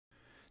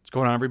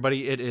going on,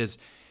 everybody? It is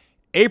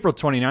April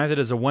 29th. It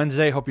is a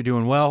Wednesday. Hope you're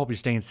doing well. Hope you're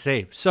staying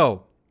safe.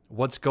 So,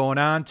 what's going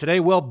on today?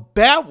 Well,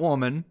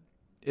 Batwoman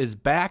is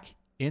back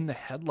in the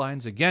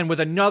headlines again with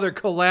another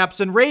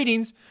collapse in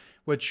ratings,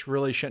 which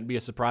really shouldn't be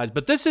a surprise.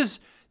 But this is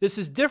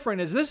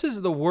different, as this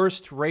is the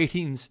worst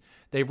ratings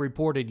they've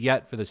reported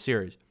yet for the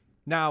series.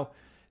 Now,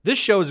 this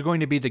show is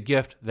going to be the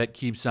gift that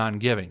keeps on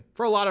giving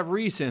for a lot of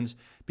reasons,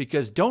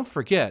 because don't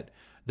forget,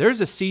 there's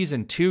a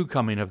season 2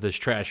 coming of this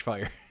trash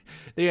fire.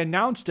 They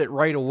announced it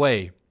right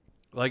away,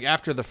 like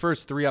after the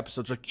first 3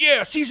 episodes, like,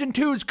 yeah, season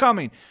 2 is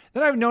coming.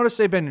 Then I've noticed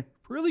they've been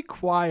really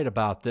quiet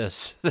about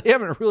this. They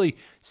haven't really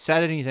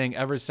said anything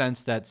ever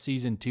since that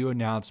season 2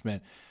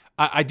 announcement.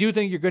 I do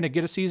think you're going to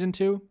get a season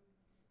 2.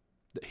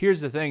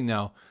 Here's the thing,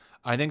 though.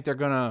 I think they're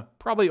going to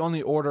probably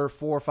only order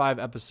 4 or 5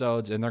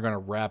 episodes, and they're going to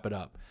wrap it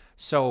up.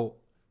 So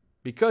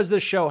because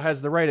this show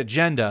has the right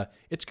agenda,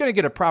 it's going to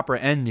get a proper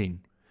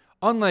ending.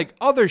 Unlike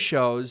other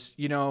shows,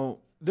 you know,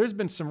 there's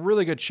been some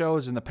really good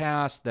shows in the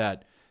past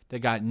that they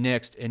got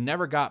nixed and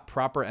never got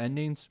proper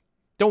endings.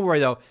 Don't worry,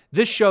 though.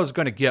 This show's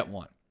going to get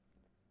one,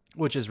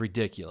 which is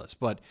ridiculous.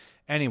 But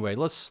anyway,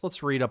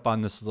 let's read up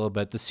on this a little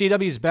bit. The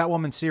CW's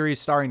Batwoman series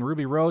starring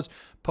Ruby Rhodes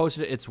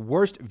posted its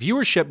worst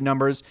viewership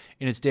numbers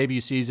in its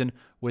debut season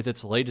with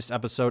its latest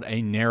episode,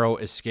 A Narrow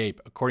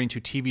Escape. According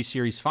to TV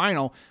series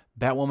Final,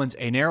 Batwoman's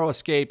A Narrow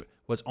Escape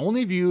was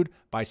only viewed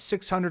by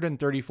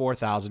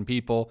 634,000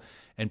 people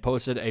and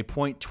posted a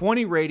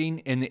 .20 rating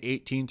in the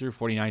 18 through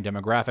 49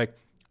 demographic.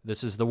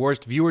 This is the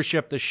worst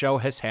viewership the show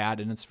has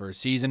had in its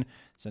first season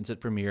since it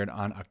premiered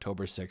on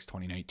October 6,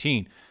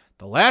 2019.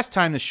 The last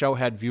time the show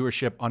had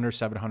viewership under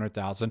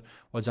 700,000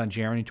 was on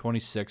January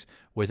 26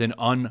 with an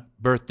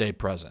unbirthday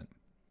present.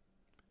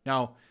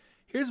 Now,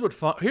 here's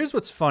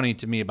what's funny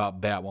to me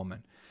about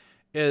Batwoman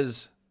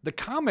is the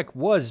comic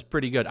was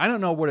pretty good. I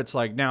don't know what it's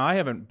like now. I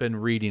haven't been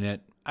reading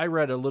it. I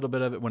read a little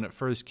bit of it when it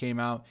first came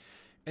out,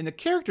 and the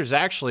character's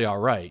actually all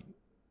right.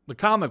 The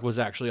comic was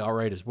actually all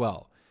right as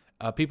well.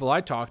 People I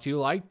talked to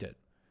liked it,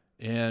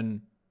 and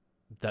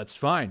that's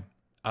fine.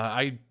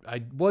 I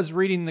was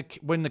reading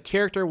when the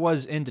character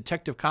was in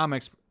Detective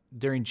Comics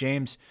during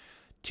James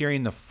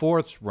Tyrion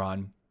IV's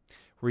run,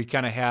 where he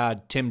kind of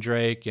had Tim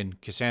Drake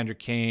and Cassandra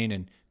Cain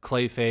and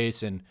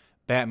Clayface and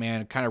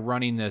Batman kind of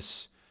running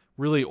this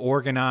really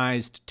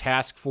organized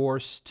task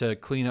force to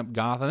clean up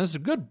Gotham. This is a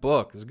good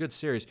book. It's a good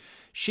series.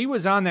 She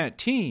was on that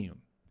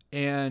team,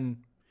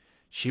 and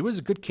she was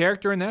a good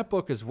character in that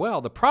book as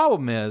well. The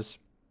problem is,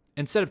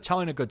 instead of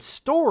telling a good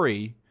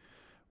story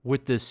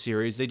with this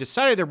series, they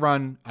decided to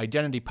run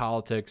identity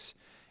politics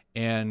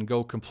and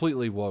go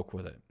completely woke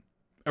with it.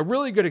 A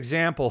really good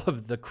example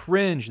of the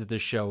cringe that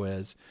this show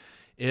is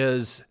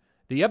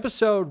the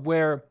episode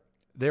where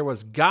there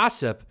was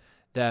gossip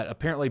that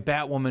apparently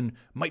Batwoman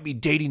might be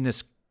dating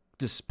this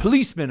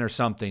policeman or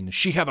something. Does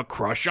she have a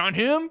crush on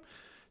him?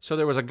 So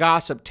there was a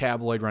gossip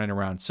tabloid running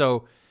around.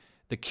 So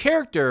the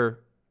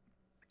character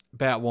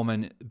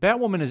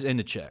Batwoman is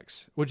into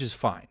chicks, which is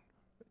fine.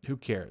 Who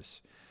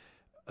cares?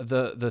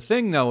 The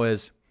thing, though,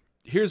 is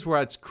here's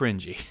where it's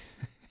cringy.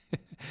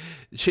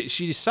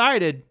 she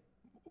decided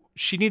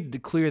she needed to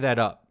clear that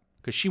up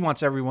because she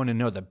wants everyone to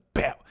know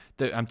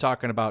I'm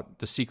talking about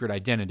the secret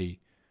identity.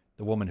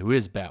 The woman who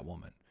is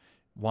Batwoman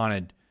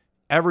wanted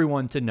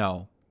everyone to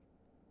know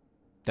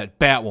that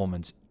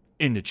Batwoman's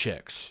into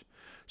chicks.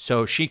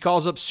 So she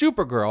calls up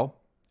Supergirl,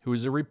 who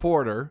is a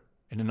reporter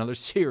in another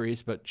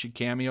series, but she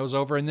cameos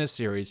over in this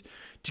series,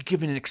 to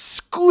give an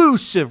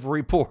exclusive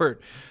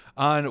report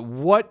on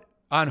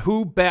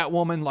who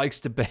Batwoman likes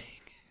to bang.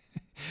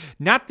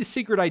 Not the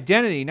secret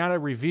identity, not a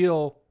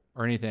reveal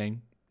or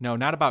anything. No,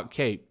 not about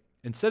Kate.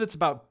 Instead, it's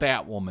about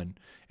Batwoman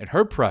and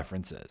her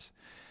preferences.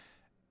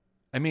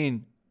 I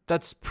mean,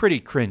 that's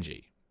pretty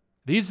cringy.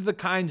 These are the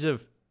kinds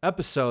of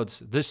episodes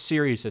this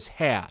series has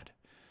had.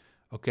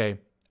 Okay?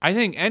 I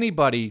think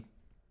anybody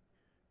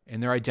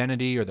in their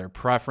identity or their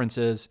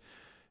preferences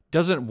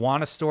doesn't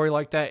want a story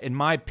like that. In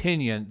my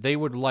opinion, they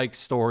would like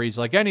stories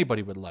like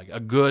anybody would like. A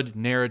good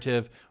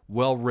narrative,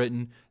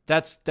 well-written.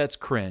 That's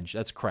cringe.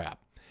 That's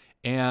crap.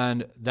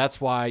 And that's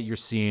why you're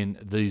seeing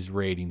these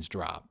ratings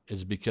drop,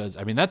 is because,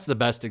 I mean, that's the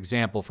best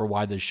example for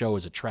why this show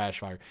is a trash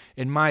fire,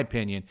 in my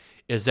opinion,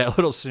 is that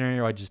little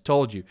scenario I just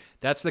told you.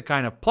 That's the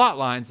kind of plot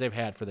lines they've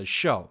had for this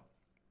show.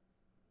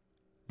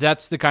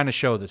 That's the kind of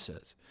show this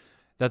is.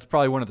 That's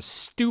probably one of the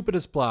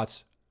stupidest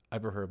plots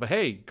I've ever heard. But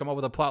hey, come up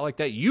with a plot like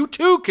that. You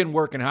too can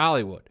work in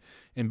Hollywood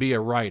and be a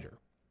writer.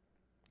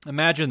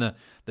 Imagine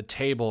the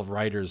table of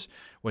writers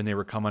when they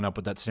were coming up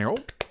with that scenario.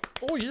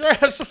 Oh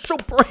yes, that's so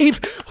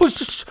brave. Oh,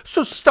 it's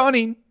so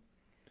stunning.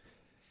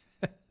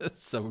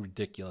 That's so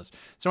ridiculous.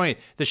 So anyway,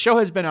 the show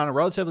has been on a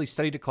relatively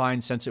steady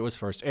decline since it was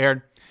first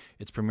aired.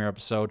 Its premiere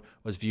episode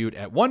was viewed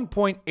at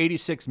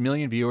 1.86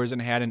 million viewers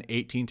and had an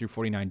 18 through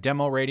 49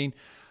 demo rating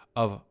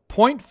of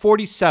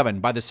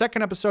 0.47. By the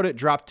second episode, it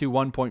dropped to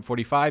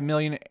 1.45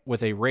 million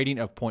with a rating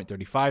of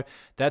 0.35.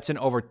 That's an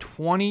over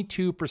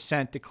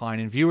 22% decline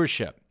in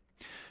viewership.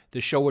 The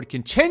show would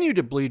continue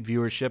to bleed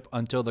viewership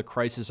until the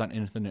Crisis on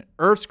Infinite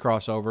Earths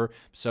crossover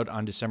episode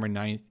on December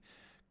 9th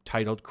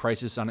titled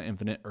Crisis on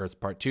Infinite Earths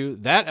Part 2.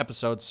 That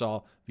episode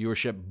saw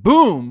viewership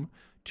boom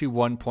to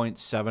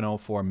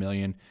 1.704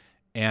 million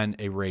and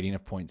a rating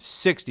of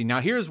 0.60.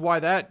 Now, here's why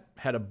that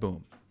had a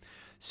boom.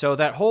 So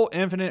that whole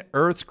Infinite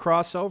Earths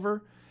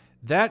crossover,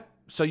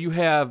 so you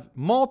have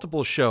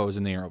multiple shows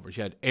in the Arrowverse.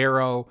 You had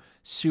Arrow,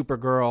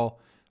 Supergirl,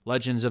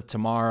 Legends of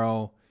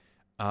Tomorrow.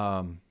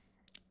 Am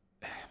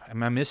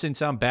I missing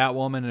some?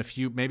 Batwoman and a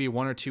few, maybe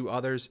one or two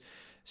others.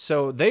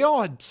 So they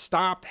all had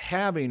stopped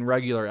having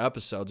regular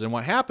episodes. And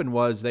what happened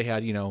was they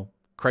had,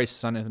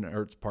 Crisis on Infinite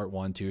Earths Part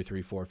 1, 2,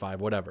 3, 4,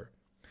 5, whatever.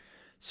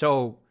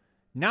 So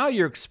now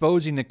you're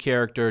exposing the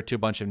character to a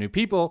bunch of new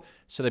people.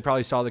 So they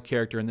probably saw the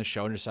character in the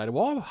show and decided,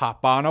 well, I'll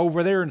hop on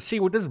over there and see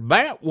what this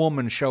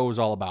Batwoman show is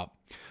all about.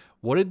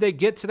 What did they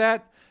get to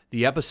that?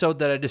 The episode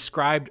that I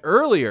described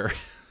earlier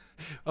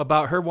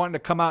about her wanting to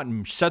come out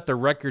and set the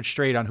record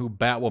straight on who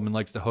Batwoman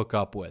likes to hook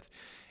up with.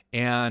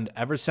 And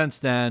ever since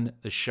then,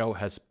 the show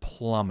has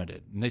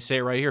plummeted. And they say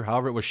it right here.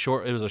 However, it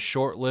was a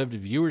short-lived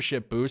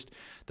viewership boost.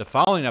 The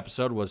following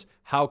episode was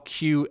How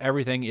Cute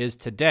Everything Is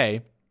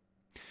Today,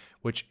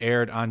 which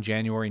aired on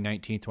January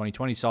 19,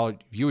 2020. Saw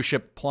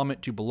viewership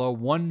plummet to below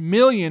 1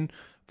 million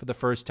for the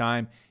first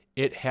time.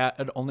 It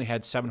only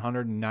had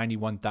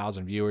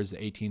 791,000 viewers.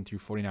 The 18 through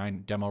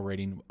 49 demo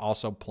rating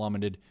also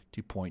plummeted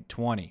to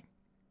 0.20.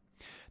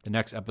 The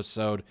next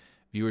episode,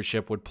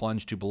 viewership would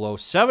plunge to below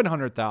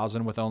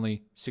 700,000 with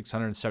only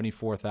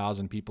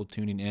 674,000 people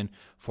tuning in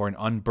for an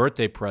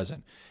unbirthday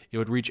present. It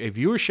would reach a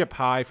viewership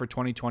high for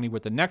 2020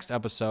 with the next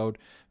episode,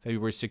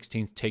 February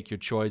 16th, Take Your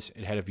Choice.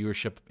 It had a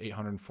viewership of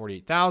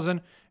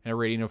 848,000 and a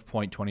rating of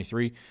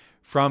 0.23.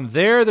 From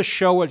there, the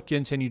show would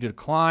continue to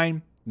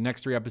decline. The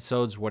next 3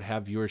 episodes would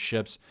have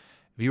viewership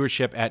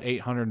at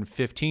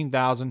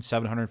 815,000,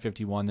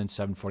 751, then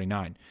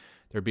 749.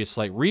 There'd be a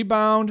slight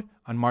rebound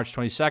on March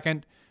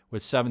 22nd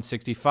with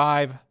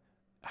 765.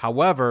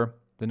 However,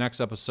 the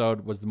next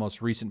episode was the most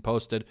recent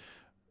posted,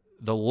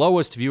 the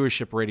lowest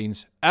viewership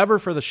ratings ever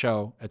for the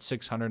show at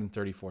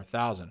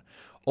 634,000.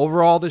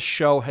 Overall, this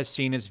show has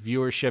seen its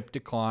viewership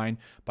decline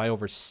by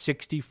over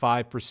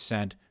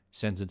 65%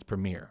 since its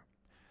premiere.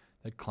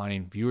 The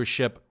declining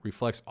viewership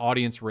reflects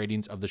audience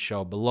ratings of the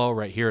show below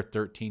right here at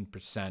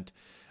 13%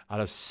 out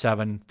of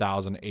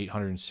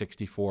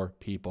 7,864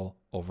 people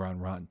over on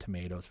Rotten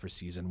Tomatoes for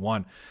season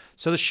 1.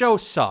 So the show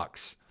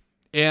sucks.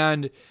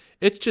 And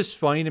it's just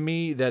funny to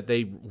me that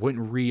they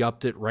wouldn't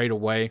re-upped it right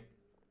away,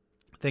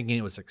 thinking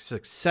it was a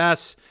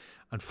success.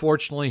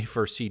 Unfortunately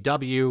for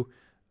CW,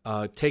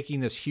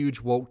 taking this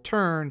huge woke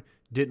turn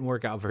didn't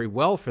work out very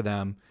well for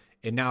them,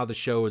 and now the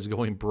show is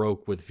going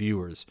broke with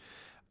viewers.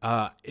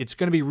 It's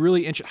going to be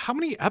really interesting. How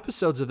many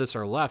episodes of this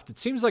are left? It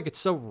seems like it's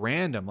so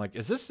random. Like,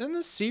 is this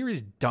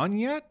series done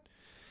yet?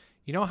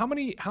 How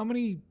many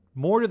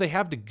more do they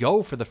have to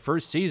go for the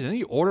first season? Do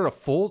they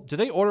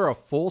order a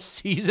full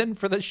season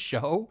for the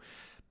show?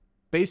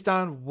 Based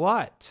on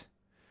what?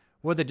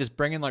 Would they just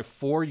bring in like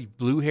 4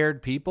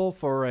 blue-haired people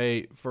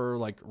for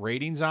like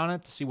ratings on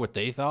it to see what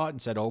they thought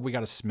and said, oh, we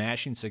got a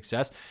smashing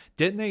success?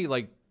 Didn't they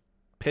like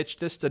pitch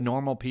this to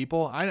normal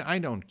people? I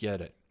don't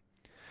get it.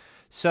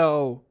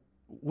 So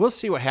we'll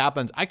see what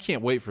happens. I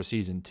can't wait for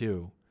season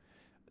 2.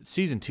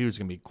 Season 2 is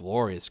going to be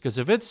glorious because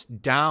if it's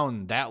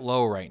down that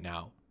low right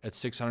now, at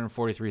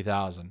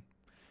 643,000.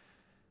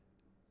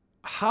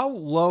 How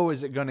low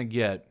is it going to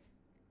get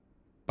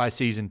by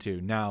season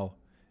 2? Now,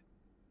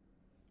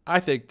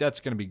 I think that's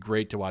going to be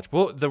great to watch.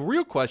 Well, the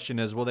real question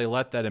is, will they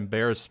let that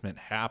embarrassment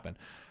happen?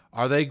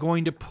 Are they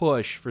going to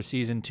push for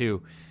season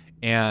 2?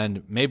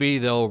 And maybe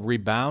they'll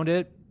rebound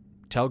it,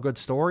 tell good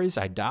stories?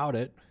 I doubt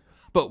it,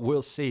 but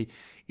we'll see.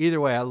 Either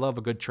way, I love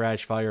a good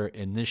trash fire,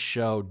 and this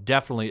show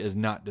definitely is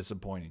not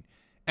disappointing.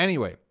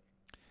 Anyway,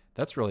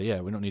 that's really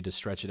it. We don't need to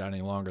stretch it out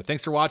any longer.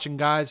 Thanks for watching,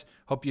 guys.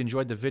 Hope you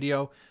enjoyed the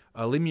video.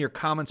 Leave me your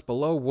comments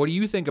below. What do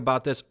you think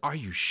about this? Are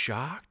you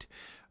shocked?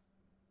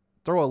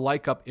 Throw a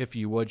like up if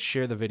you would.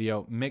 Share the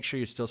video. Make sure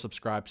you're still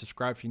subscribed.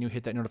 Subscribe if you're new.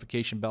 Hit that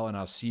notification bell, and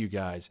I'll see you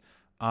guys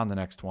on the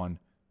next one.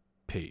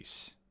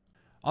 Peace.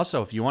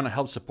 Also, if you want to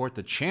help support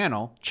the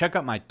channel, check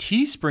out my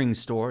Teespring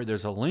store.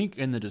 There's a link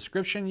in the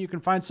description. You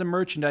can find some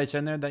merchandise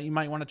in there that you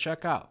might want to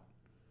check out.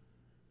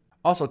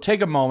 Also,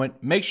 take a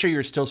moment. Make sure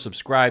you're still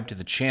subscribed to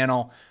the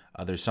channel.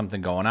 There's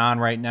something going on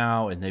right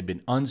now, and they've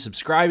been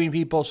unsubscribing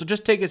people. So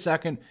just take a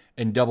second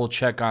and double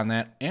check on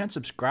that and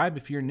subscribe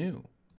if you're new.